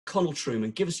Connal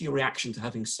Trueman, give us your reaction to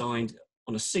having signed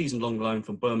on a season-long loan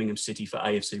from Birmingham City for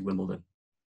AFC Wimbledon.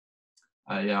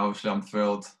 Yeah, obviously I'm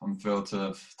thrilled. I'm thrilled to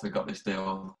have got this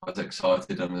deal. I was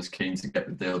excited and was keen to get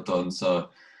the deal done. So,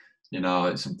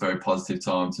 it's a very positive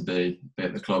time to be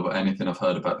at the club. Anything I've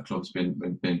heard about the club's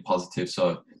been positive.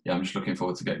 So, yeah, I'm just looking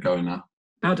forward to get going now.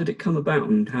 How did it come about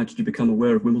and how did you become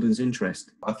aware of Wimbledon's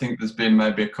interest? I think there's been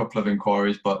maybe a couple of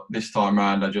inquiries, but this time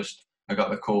round I got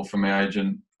the call from my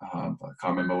agent. I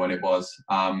can't remember when it was,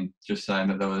 just saying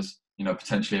that there was,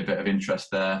 potentially a bit of interest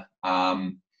there.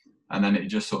 And then it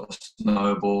just sort of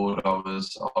snowballed. I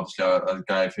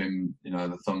gave him,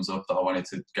 the thumbs up that I wanted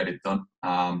to get it done,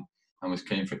 and was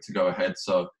keen for it to go ahead.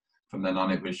 So from then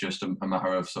on, it was just a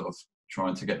matter of sort of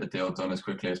trying to get the deal done as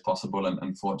quickly as possible.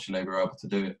 And fortunately, we were able to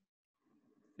do it.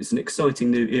 It's an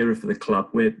exciting new era for the club.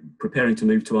 We're preparing to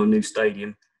move to our new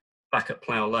stadium back at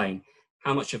Plough Lane.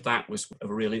 How much of that was a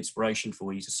real inspiration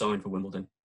for you to sign for Wimbledon?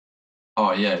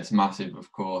 Oh yeah, it's massive,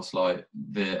 of course. Like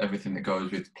everything that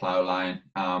goes with Plough Lane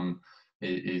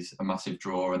is a massive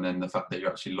draw, and then the fact that you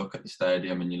actually look at the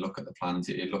stadium and you look at the plans,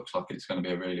 it looks like it's going to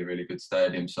be a really, really good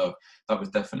stadium. So that was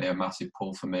definitely a massive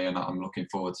pull for me, and I'm looking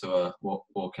forward to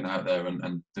walking out there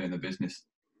and doing the business.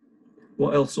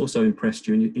 What else also impressed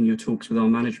you in your talks with our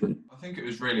management? I think it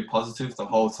was really positive the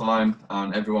whole time,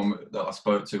 and everyone that I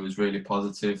spoke to was really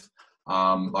positive.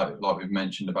 Like we've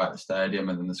mentioned about the stadium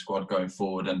and then the squad going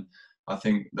forward, and I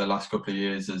think the last couple of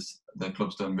years as the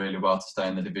club's done really well to stay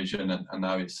in the division, and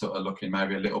now it's sort of looking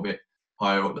maybe a little bit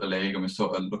higher up the league, and we're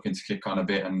sort of looking to kick on a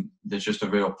bit, and there's just a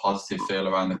real positive feel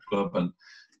around the club, and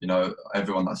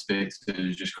everyone that speaks to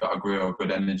has just got a real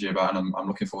good energy about it, and I'm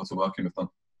looking forward to working with them.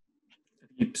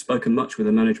 Have you spoken much with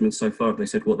the management so far? Have they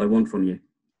said what they want from you?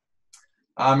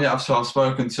 Yeah, so I've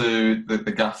spoken to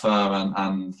the gaffer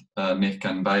and Nick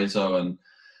and Bezo, and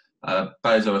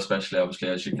Bezo especially, obviously,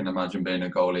 as you can imagine, being a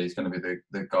goalie, he's going to be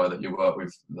the guy that you work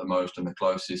with the most and the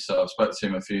closest. So I've spoken to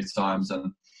him a few times,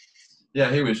 and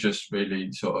yeah, he was just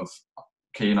really sort of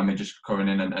keen on me just coming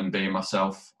in and being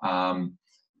myself.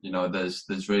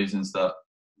 There's reasons that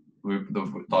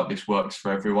like this works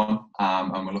for everyone,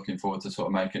 and we're looking forward to sort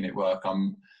of making it work.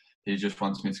 He just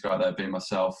wants me to go out there, be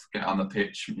myself, get on the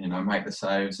pitch, make the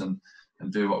saves and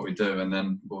do what we do, and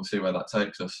then we'll see where that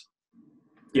takes us.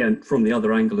 Yeah, and from the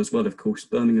other angle as well, of course,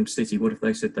 Birmingham City, what if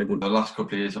they said they want? The last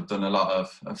couple of years I've done a lot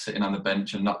of sitting on the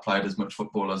bench and not played as much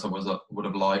football as I would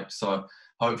have liked. So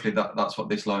hopefully that's what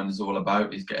this loan is all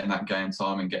about, is getting that game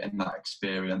time and getting that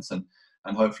experience. And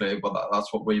hopefully,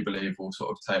 that's what we believe will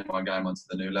sort of take my game onto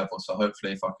the new level. So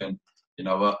hopefully if I can,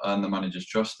 earn the manager's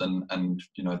trust and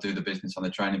do the business on the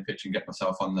training pitch and get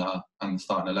myself on the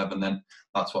starting 11, then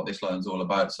that's what this loan's all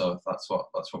about. So that's what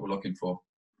we're looking for.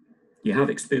 You have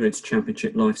experienced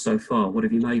championship life so far. What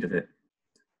have you made of it?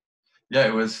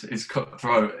 Yeah, it's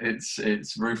cutthroat.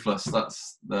 It's ruthless.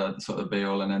 That's the sort of be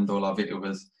all and end all of it. It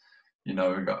was, I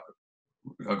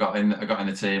got in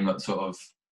the team at sort of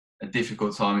a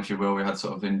difficult time, if you will. We had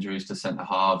sort of injuries to centre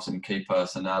halves and key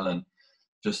personnel and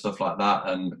just stuff like that.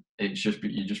 And it's just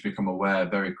you just become aware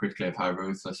very quickly of how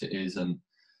ruthless it is, and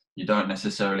you don't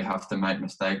necessarily have to make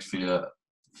mistakes for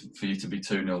you to be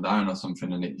 2-0 down or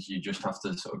something, and you just have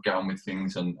to sort of get on with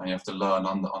things, and you have to learn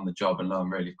on the job and learn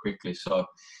really quickly. So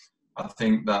I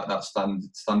think that's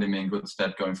standing me in good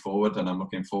stead going forward, and I'm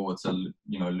looking forward to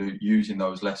using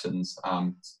those lessons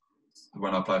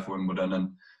when I play for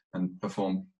Wimbledon and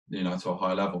perform to a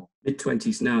high level.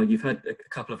 Mid-20s now, you've had a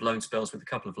couple of loan spells with a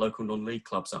couple of local non-league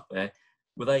clubs up there.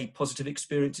 Were they positive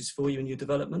experiences for you in your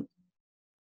development?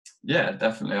 Yeah,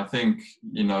 definitely. I think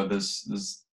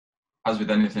there's as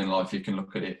with anything in life, you can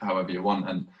look at it however you want,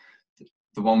 and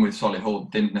the one with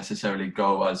Solihull didn't necessarily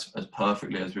go as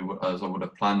perfectly as I would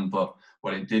have planned, but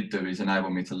what it did do is enable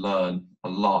me to learn a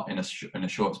lot in a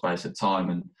short space of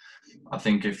time. And I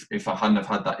think if I hadn't have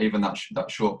had that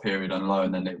short period on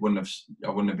loan, then I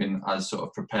wouldn't have been as sort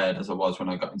of prepared as I was when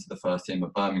I got into the first team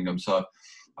at Birmingham. So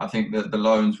I think that the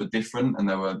loans were different, and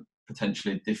there were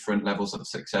potentially different levels of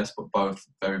success, but both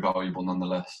very valuable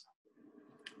nonetheless.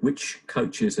 Which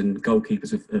coaches and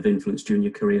goalkeepers have influenced you in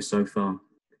your career so far?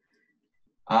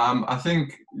 I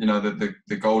think the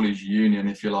goalies union,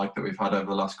 if you like, that we've had over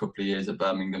the last couple of years at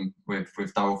Birmingham with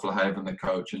Darryl Flahaven, the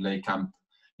coach, and Lee Camp,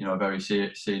 very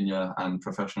senior and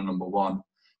professional number one.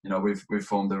 We've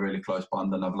formed a really close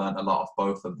bond, and I've learned a lot of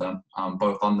both of them,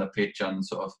 both on the pitch and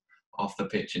sort of off the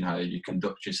pitch, in how you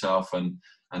conduct yourself, and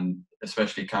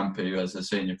especially Campy, who as a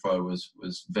senior pro was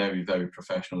very, very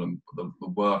professional, and the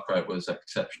work rate was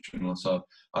exceptional. So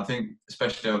I think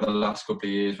especially over the last couple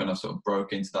of years when I sort of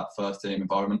broke into that first team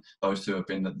environment, those two have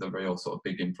been the real sort of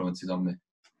big influences on me.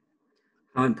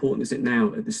 How important is it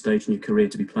now at this stage in your career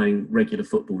to be playing regular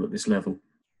football at this level?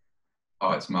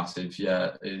 Oh, it's massive.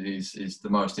 Yeah, it is. It's the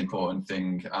most important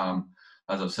thing.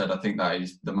 As I've said, I think that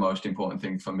is the most important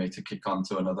thing for me to kick on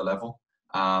to another level.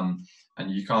 And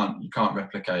you can't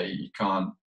replicate. You can't.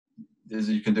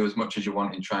 You can do as much as you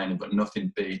want in training, but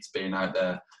nothing beats being out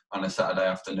there on a Saturday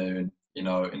afternoon, in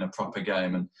a proper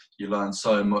game, and you learn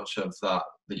so much of that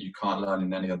you can't learn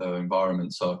in any other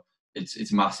environment. So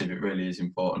it's massive. It really is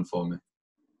important for me.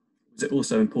 Was it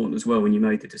also important as well when you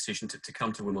made the decision to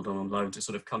come to Wimbledon on loan, to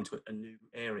sort of come to a new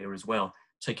area as well,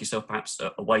 take yourself perhaps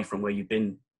away from where you've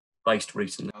been based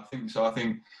recently? I think so. I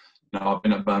think I've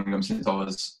been at Birmingham since I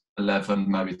was 11,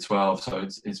 maybe 12. So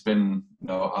it's been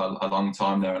a long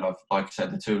time there. And I've, like I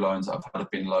said, the 2 loans that I've had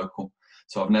have been local.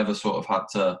 So I've never sort of had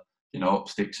to up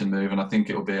sticks and move. And I think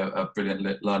it'll be a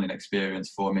brilliant learning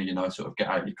experience for me. Sort of get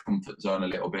out your comfort zone a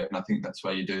little bit. And I think that's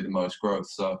where you do the most growth.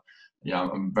 So yeah,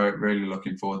 I'm really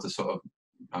looking forward to sort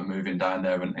of moving down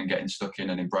there and getting stuck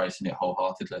in and embracing it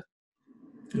wholeheartedly.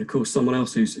 And of course, someone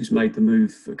else who's made the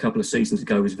move a couple of seasons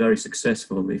ago was very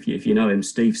successful. If you know him,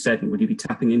 Steve Seddon, would you be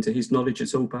tapping into his knowledge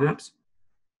at all, perhaps?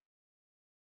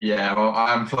 Yeah, well,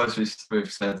 I am close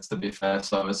with Seds, to be fair.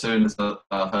 So as soon as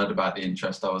I heard about the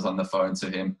interest, I was on the phone to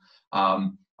him.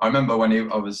 I remember when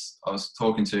I was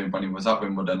talking to him when he was at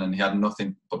Wimbledon, and he had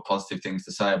nothing but positive things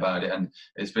to say about it. And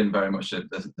it's been very much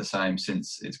the same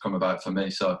since it's come about for me.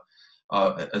 So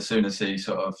as soon as he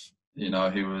sort of,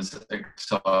 he was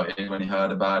excited when he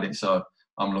heard about it. So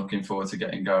I'm looking forward to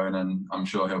getting going, and I'm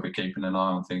sure he'll be keeping an eye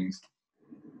on things.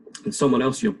 And someone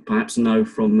else you'll perhaps know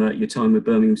from your time with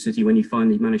Birmingham City, when you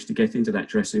finally managed to get into that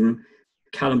dressing room,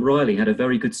 Callum Riley had a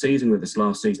very good season with us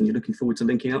last season. You're looking forward to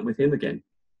linking up with him again?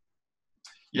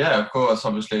 Yeah, of course.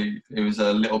 Obviously, he was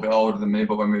a little bit older than me,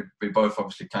 but when we both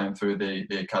obviously came through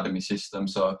the academy system,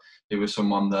 so he was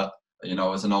someone that,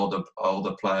 as an older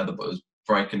player that was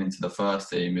breaking into the first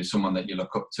team, is someone that you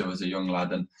look up to as a young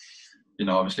lad. And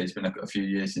obviously it's been a few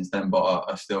years since then, but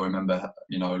I still remember,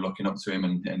 looking up to him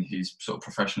and his sort of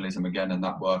professionalism again, and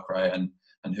that work rate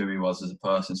and who he was as a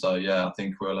person. So yeah, I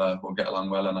think we'll get along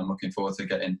well, and I'm looking forward to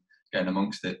getting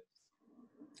amongst it.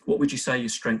 What would you say your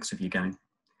strengths of your game?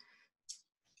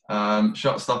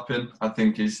 Shot stopping, I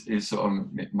think, is sort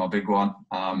of my big one.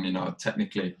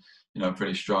 Technically,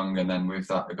 pretty strong, and then with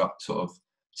that, I got sort of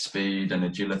speed and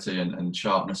agility and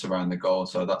sharpness around the goal.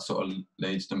 So that sort of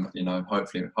leads to,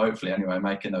 hopefully anyway,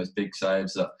 making those big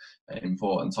saves at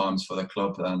important times for the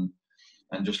club, and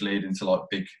just leading to like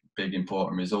big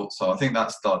important results. So I think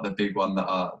that's the big one that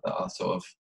I sort of,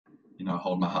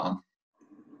 hold my hat on.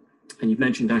 And you've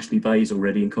mentioned Ashley Bayes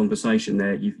already in conversation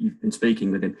there. You've been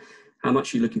speaking with him. How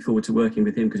much are you looking forward to working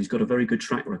with him? Because he's got a very good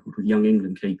track record with young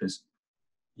England keepers.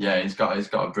 Yeah, he's got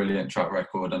a brilliant track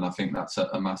record, and I think that's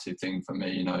a massive thing for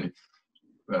me.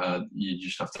 You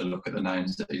just have to look at the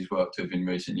names that he's worked with in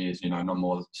recent years. No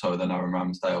more so than Aaron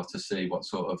Ramsdale, to see what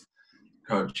sort of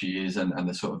coach he is and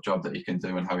the sort of job that he can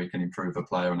do and how he can improve a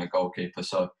player and a goalkeeper.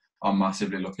 So I'm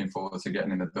massively looking forward to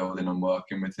getting in the building and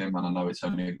working with him, and I know it's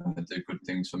only going to do good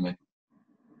things for me.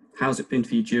 How's it been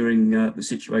for you during the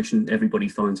situation everybody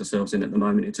finds themselves in at the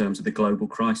moment in terms of the global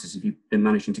crisis? Have you been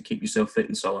managing to keep yourself fit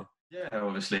and so on? Yeah,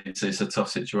 obviously it's a tough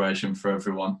situation for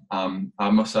everyone. I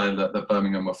must say that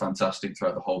Birmingham were fantastic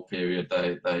throughout the whole period.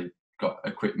 They got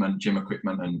equipment, gym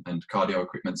equipment and cardio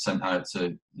equipment sent out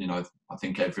to, I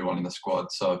think everyone in the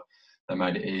squad. So they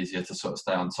made it easier to sort of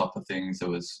stay on top of things. There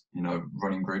was,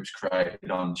 running groups created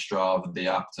on Strava, the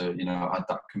app, to, add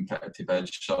that competitive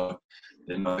edge. So,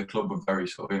 the club were very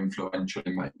sort of influential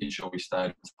in making sure we stayed on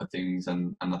top of things.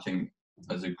 And I think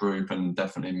as a group, and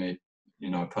definitely me,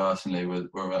 personally,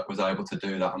 was able to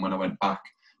do that. And when I went back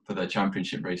for the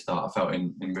championship restart, I felt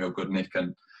in real good nick,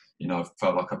 and,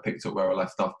 felt like I picked up where I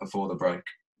left off before the break.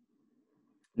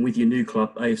 With your new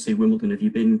club, AFC Wimbledon, have you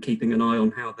been keeping an eye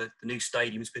on how the new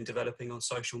stadium has been developing on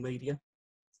social media?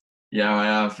 Yeah, I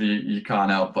have. You can't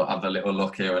help but have a little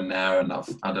look here and there, and I've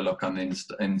had a look on the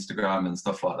Instagram and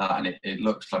stuff like that, and it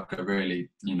looks like a really,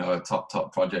 a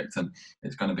top project, and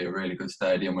it's going to be a really good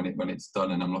stadium when it's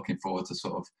done, and I'm looking forward to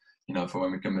sort of, for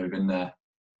when we can move in there.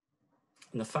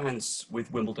 And the fans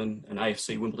with Wimbledon and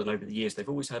AFC Wimbledon over the years, they've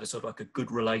always had a sort of like a good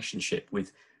relationship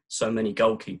with so many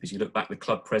goalkeepers. You look back, the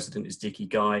club president is Dickie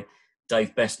Guy,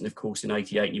 Dave Beston, of course, in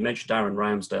 '88. You mentioned Aaron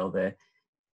Ramsdale there.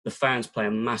 The fans play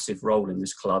a massive role in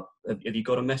this club. Have you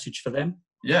got a message for them?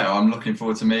 Yeah, I'm looking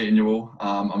forward to meeting you all.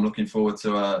 I'm looking forward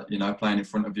to playing in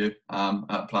front of you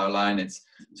at Plough Lane. It's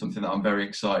something that I'm very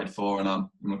excited for, and I'm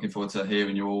looking forward to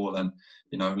hearing you all, and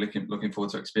looking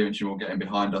forward to experiencing you all getting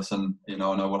behind us, and I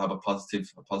know we'll have a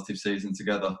positive season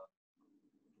together.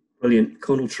 Brilliant.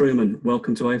 Connal Trueman,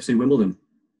 welcome to AFC Wimbledon.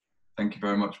 Thank you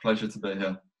very much. Pleasure to be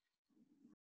here.